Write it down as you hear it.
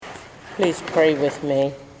Please pray with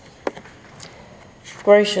me.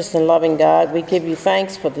 Gracious and loving God, we give you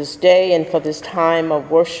thanks for this day and for this time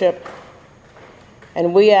of worship.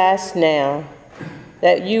 And we ask now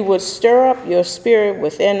that you would stir up your spirit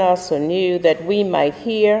within us anew, that we might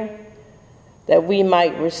hear, that we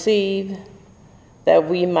might receive, that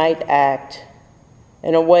we might act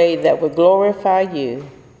in a way that would glorify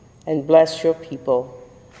you and bless your people.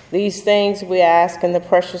 These things we ask in the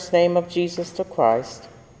precious name of Jesus the Christ.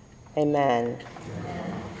 Amen.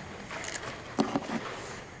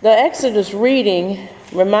 The Exodus reading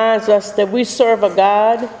reminds us that we serve a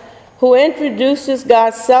God who introduces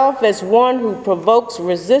God's self as one who provokes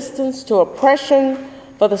resistance to oppression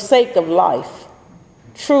for the sake of life,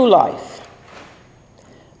 true life.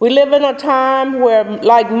 We live in a time where,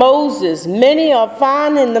 like Moses, many are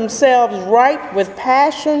finding themselves ripe with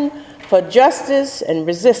passion for justice and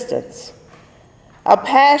resistance, a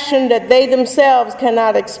passion that they themselves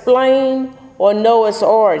cannot explain or know its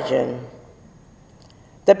origin.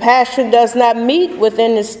 The passion does not meet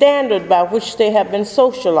within the standard by which they have been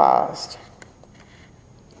socialized.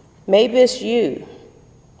 Maybe it's you,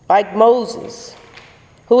 like Moses,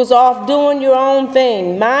 who is off doing your own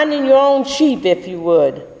thing, minding your own sheep, if you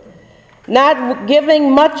would, not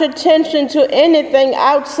giving much attention to anything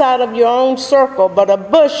outside of your own circle, but a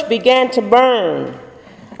bush began to burn.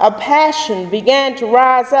 A passion began to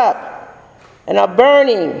rise up, and a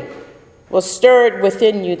burning was stirred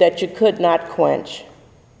within you that you could not quench.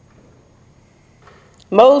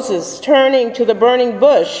 Moses turning to the burning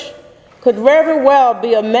bush could very well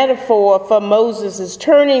be a metaphor for Moses'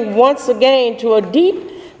 turning once again to a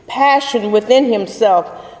deep passion within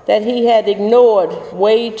himself that he had ignored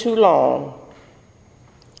way too long.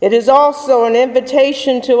 It is also an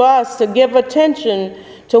invitation to us to give attention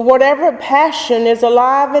to whatever passion is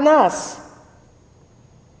alive in us.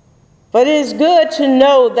 But it is good to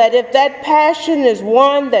know that if that passion is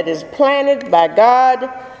one that is planted by God,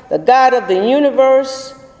 the God of the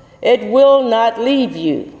universe, it will not leave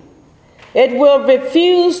you. It will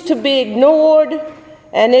refuse to be ignored,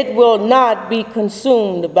 and it will not be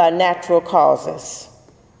consumed by natural causes.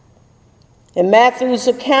 In Matthew's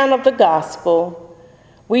account of the gospel,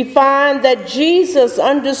 we find that Jesus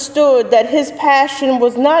understood that his passion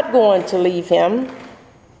was not going to leave him.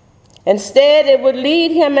 Instead, it would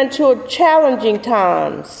lead him into challenging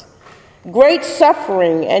times, great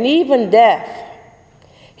suffering, and even death.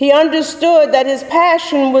 He understood that his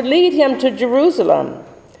passion would lead him to Jerusalem,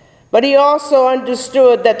 but he also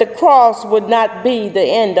understood that the cross would not be the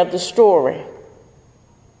end of the story.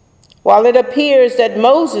 While it appears that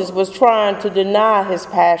Moses was trying to deny his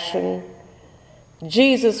passion,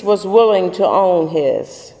 Jesus was willing to own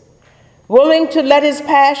his, willing to let his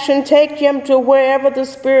passion take him to wherever the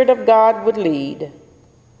Spirit of God would lead.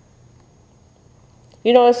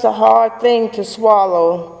 You know, it's a hard thing to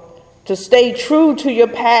swallow, to stay true to your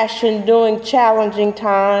passion during challenging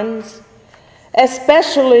times,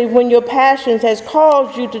 especially when your passion has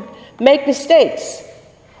caused you to make mistakes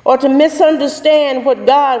or to misunderstand what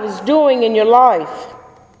God is doing in your life.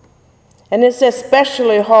 And it's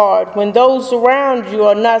especially hard when those around you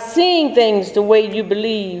are not seeing things the way you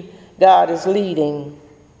believe God is leading.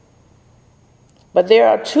 But there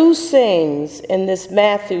are two things in this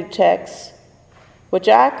Matthew text which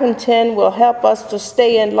I contend will help us to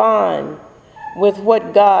stay in line with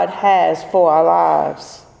what God has for our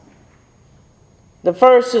lives. The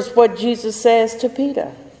first is what Jesus says to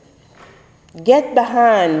Peter: "Get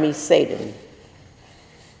behind me, Satan."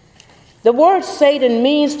 The word Satan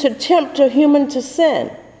means to tempt a human to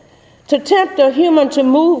sin, to tempt a human to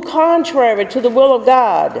move contrary to the will of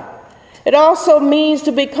God. It also means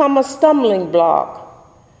to become a stumbling block.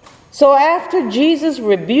 So after Jesus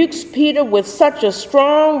rebukes Peter with such a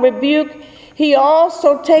strong rebuke, he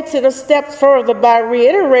also takes it a step further by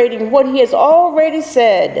reiterating what he has already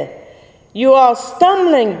said. "You are a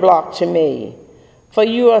stumbling block to me, for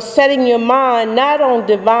you are setting your mind not on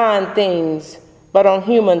divine things, but on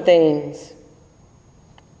human things."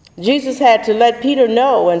 Jesus had to let Peter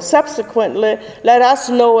know, and subsequently let us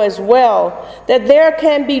know as well, that there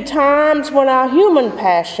can be times when our human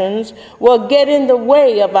passions will get in the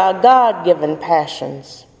way of our God-given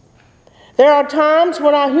passions. There are times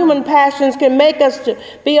when our human passions can make us to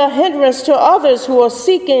be a hindrance to others who are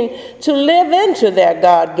seeking to live into their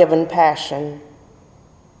God-given passion.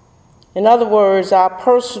 In other words, our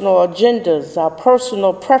personal agendas, our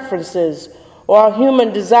personal preferences, or our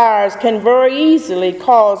human desires can very easily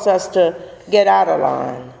cause us to get out of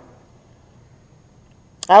line.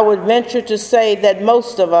 I would venture to say that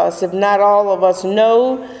most of us, if not all of us,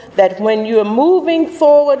 know that when you're moving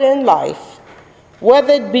forward in life,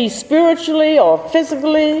 whether it be spiritually or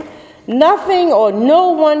physically, Nothing or no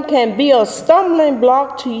one can be a stumbling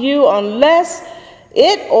block to you unless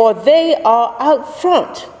it or they are out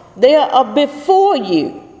front. They are up before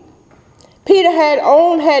you. Peter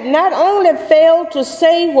had not only failed to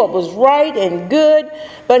say what was right and good,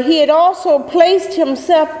 but he had also placed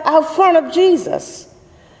himself out front of Jesus.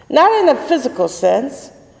 Not in a physical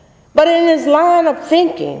sense, but in his line of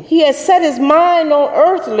thinking. He had set his mind on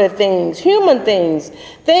earthly things, human things,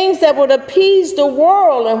 things that would appease the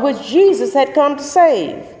world in which Jesus had come to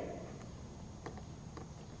save.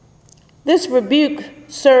 This rebuke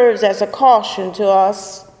serves as a caution to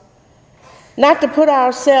us not to put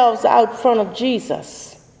ourselves out front of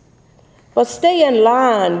Jesus, but stay in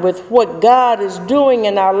line with what God is doing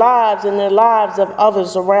in our lives and the lives of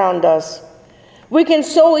others around us. We can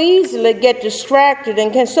so easily get distracted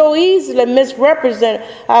and can so easily misrepresent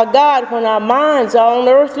our God when our minds are on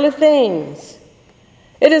earthly things.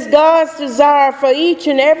 It is God's desire for each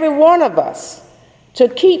and every one of us to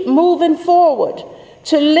keep moving forward,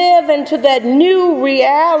 to live into that new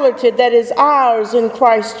reality that is ours in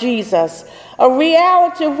Christ Jesus, a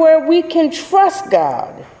reality where we can trust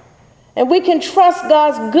God and we can trust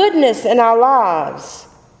God's goodness in our lives.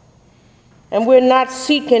 And we're not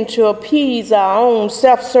seeking to appease our own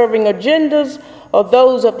self-serving agendas or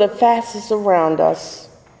those of the masses around us.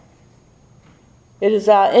 It is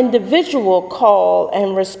our individual call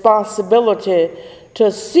and responsibility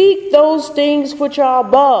to seek those things which are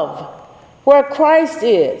above, where Christ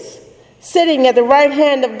is, sitting at the right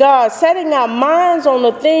hand of God, setting our minds on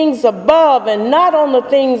the things above and not on the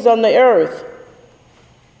things on the earth.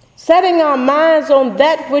 Setting our minds on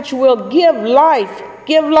that which will give life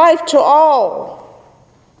to all.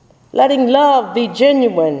 Letting love be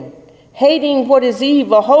genuine, hating what is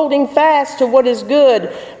evil, holding fast to what is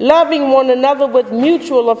good, loving one another with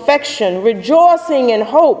mutual affection, rejoicing in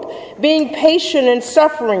hope, being patient in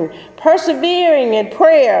suffering, persevering in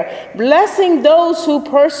prayer, blessing those who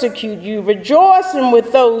persecute you, rejoicing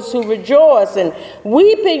with those who rejoice, and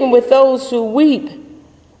weeping with those who weep,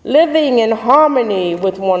 living in harmony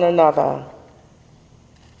with one another.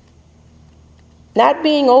 Not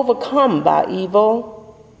being overcome by evil,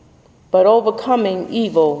 but overcoming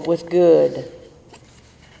evil with good.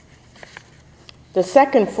 The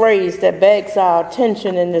second phrase that begs our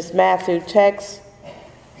attention in this Matthew text,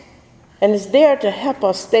 and is there to help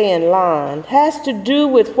us stay in line, has to do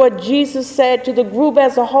with what Jesus said to the group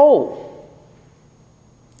as a whole.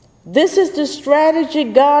 This is the strategy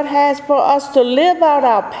God has for us to live out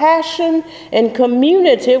our passion in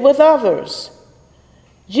community with others.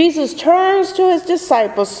 Jesus turns to his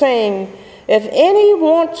disciples saying, "If any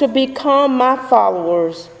want to become my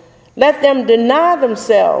followers, let them deny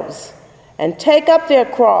themselves and take up their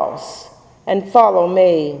cross and follow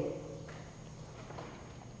me."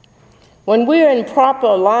 When we're in proper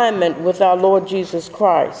alignment with our Lord Jesus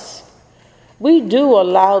Christ, we do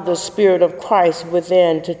allow the Spirit of Christ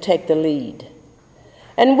within to take the lead.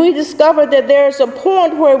 And we discover that there's a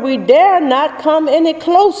point where we dare not come any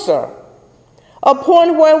closer, a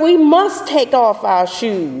point where we must take off our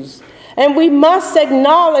shoes, and we must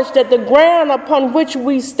acknowledge that the ground upon which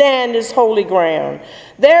we stand is holy ground.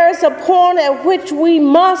 There is a point at which we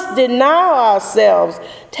must deny ourselves,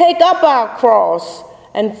 take up our cross,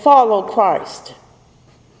 and follow Christ.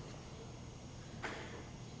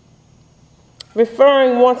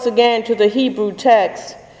 Referring once again to the Hebrew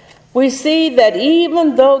text, we see that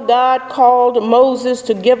even though God called Moses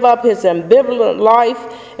to give up his ambivalent life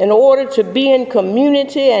in order to be in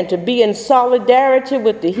community and to be in solidarity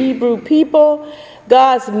with the Hebrew people,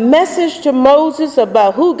 God's message to Moses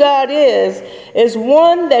about who God is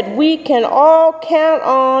one that we can all count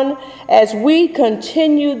on as we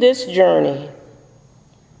continue this journey.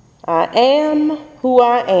 I am who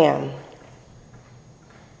I am.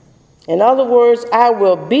 In other words, I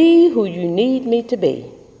will be who you need me to be.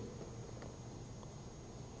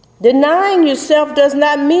 Denying yourself does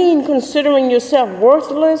not mean considering yourself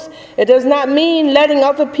worthless. It does not mean letting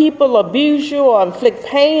other people abuse you or inflict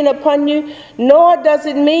pain upon you, nor does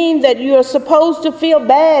it mean that you are supposed to feel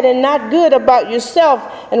bad and not good about yourself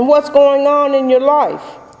and what's going on in your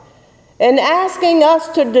life. In asking us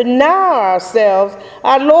to deny ourselves,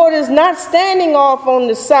 our Lord is not standing off on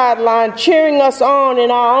the sideline cheering us on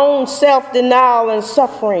in our own self-denial and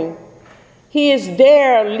suffering. He is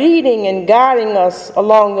there leading and guiding us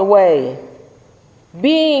along the way,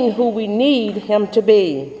 being who we need him to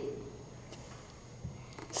be.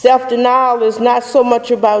 Self-denial is not so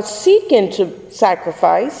much about seeking to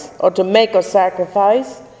sacrifice or to make a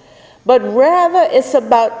sacrifice, but rather it's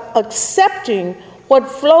about accepting what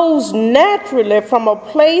flows naturally from a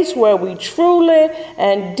place where we truly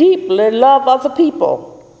and deeply love other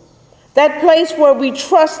people. That place where we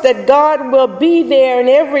trust that God will be there in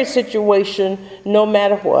every situation, no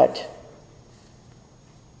matter what.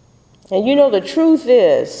 And you know, the truth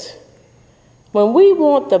is, when we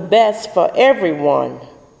want the best for everyone,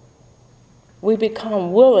 we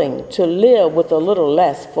become willing to live with a little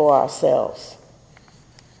less for ourselves.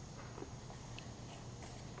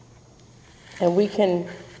 And we can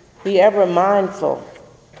be ever mindful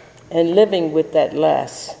in living with that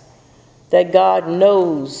less, that God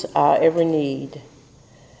knows our every need.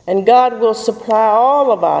 And God will supply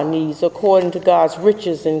all of our needs according to God's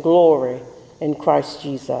riches and glory in Christ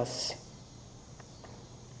Jesus.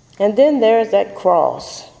 And then there's that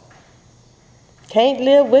cross. Can't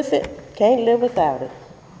live with it, can't live without it.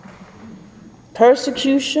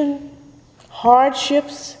 Persecution,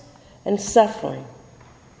 hardships, and suffering.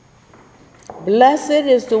 Blessed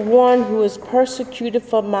is the one who is persecuted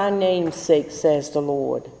for my name's sake, says the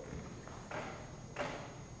Lord.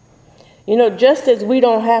 You know, just as we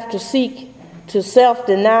don't have to seek to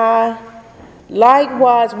self-deny,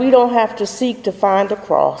 likewise we don't have to seek to find a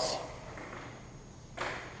cross.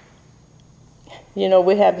 You know,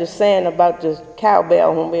 we have this saying about the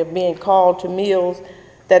cowbell when we're being called to meals,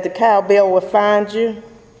 that the cowbell will find you.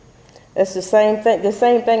 It's the same thing. The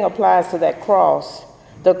same thing applies to that cross.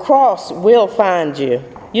 The cross will find you.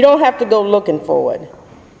 You don't have to go looking for it.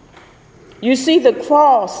 You see, the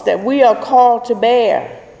cross that we are called to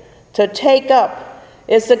bear, to take up,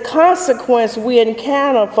 is the consequence we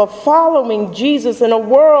encounter for following Jesus in a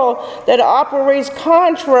world that operates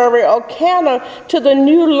contrary or counter to the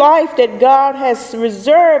new life that God has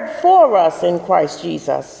reserved for us in Christ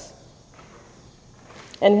Jesus.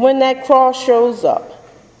 And when that cross shows up,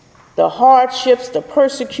 the hardships, the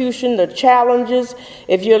persecution, the challenges,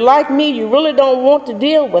 if you're like me, you really don't want to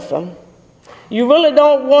deal with them. You really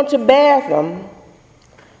don't want to bear them.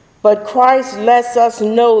 But Christ lets us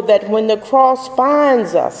know that when the cross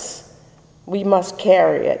finds us, we must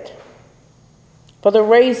carry it. For the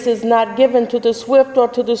race is not given to the swift or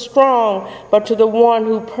to the strong, but to the one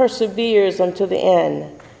who perseveres unto the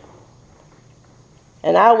end.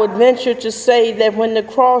 And I would venture to say that when the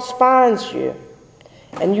cross finds you,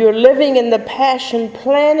 and you're living in the passion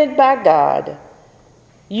planted by God,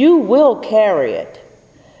 you will carry it.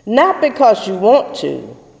 Not because you want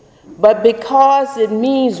to, but because it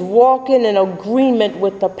means walking in agreement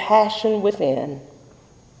with the passion within.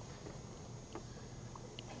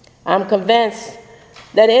 I'm convinced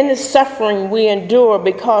that any suffering we endure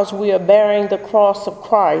because we are bearing the cross of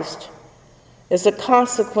Christ is a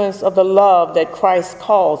consequence of the love that Christ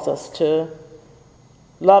calls us to,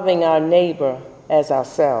 loving our neighbor as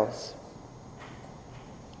ourselves.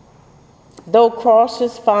 Though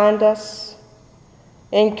crosses find us,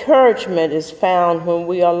 encouragement is found when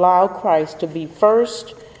we allow Christ to be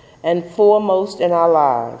first and foremost in our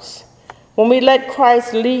lives, when we let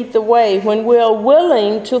Christ lead the way, when we are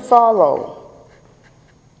willing to follow.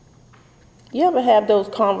 You ever have those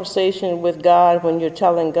conversations with God when you're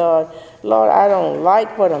telling God, Lord, I don't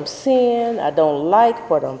like what I'm seeing, I don't like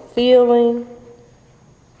what I'm feeling,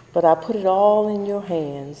 but I put it all in your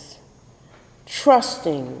hands,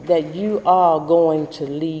 trusting that you are going to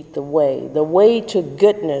lead the way to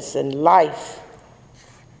goodness and life.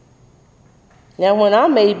 Now, when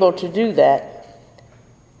I'm able to do that,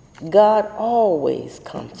 God always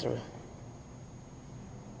comes through.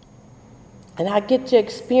 And I get to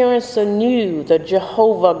experience anew the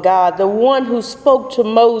Jehovah God, the one who spoke to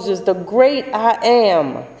Moses, the great I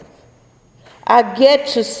am. I get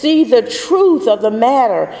to see the truth of the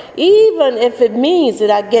matter, even if it means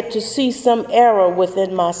that I get to see some error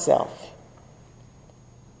within myself.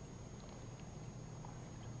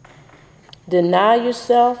 Deny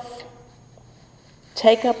yourself,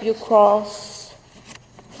 take up your cross,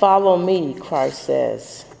 follow me, Christ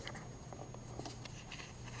says.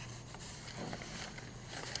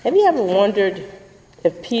 Have you ever wondered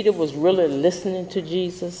if Peter was really listening to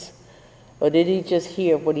Jesus? Or did he just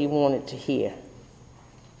hear what he wanted to hear?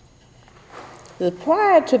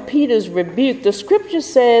 Prior to Peter's rebuke, the scripture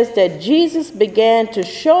says that Jesus began to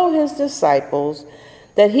show his disciples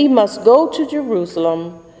that he must go to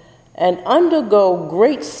Jerusalem and undergo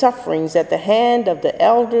great sufferings at the hand of the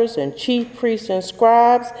elders and chief priests and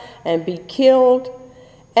scribes and be killed,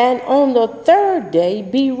 and on the third day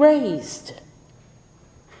be raised.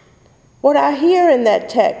 What I hear in that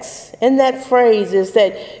text, in that phrase, is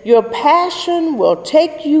that your passion will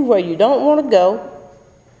take you where you don't want to go.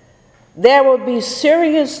 There will be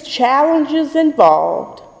serious challenges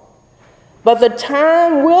involved, but the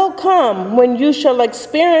time will come when you shall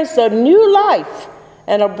experience a new life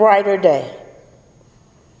and a brighter day.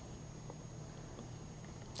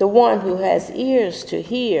 The one who has ears to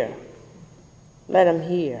hear, Let them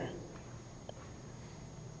hear.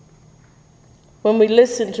 When we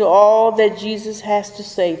listen to all that Jesus has to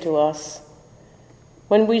say to us,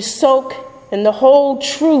 when we soak in the whole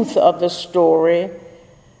truth of the story,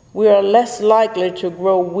 we are less likely to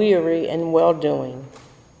grow weary in well-doing.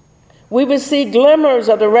 We will see glimmers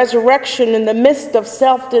of the resurrection in the midst of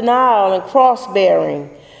self-denial and cross-bearing.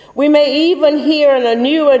 We may even hear in a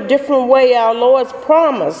new and different way our Lord's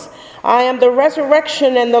promise, I am the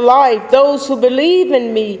resurrection and the life. Those who believe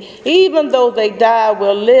in me, even though they die,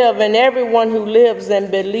 will live, and everyone who lives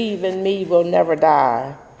and believes in me will never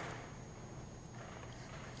die.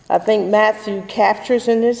 I think Matthew captures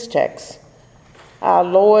in this text our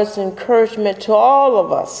Lord's encouragement to all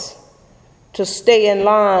of us to stay in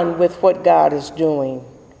line with what God is doing.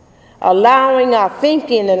 Allowing our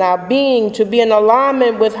thinking and our being to be in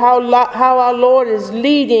alignment with how our Lord is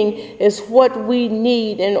leading is what we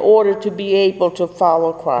need in order to be able to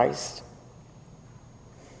follow Christ.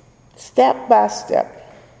 Step by step.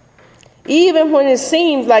 Even when it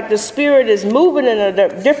seems like the Spirit is moving in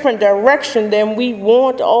a different direction than we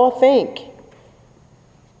want or think.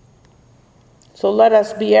 So let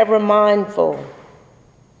us be ever mindful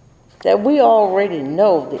that we already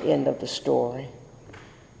know the end of the story.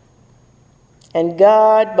 And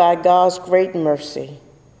God, by God's great mercy,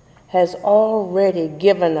 has already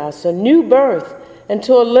given us a new birth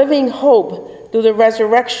into a living hope through the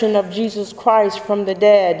resurrection of Jesus Christ from the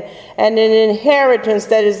dead, and an inheritance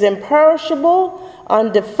that is imperishable,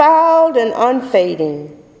 undefiled, and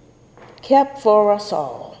unfading, kept for us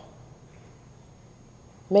all.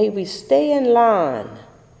 May we stay in line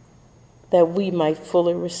that we might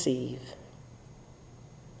fully receive.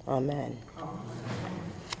 Amen.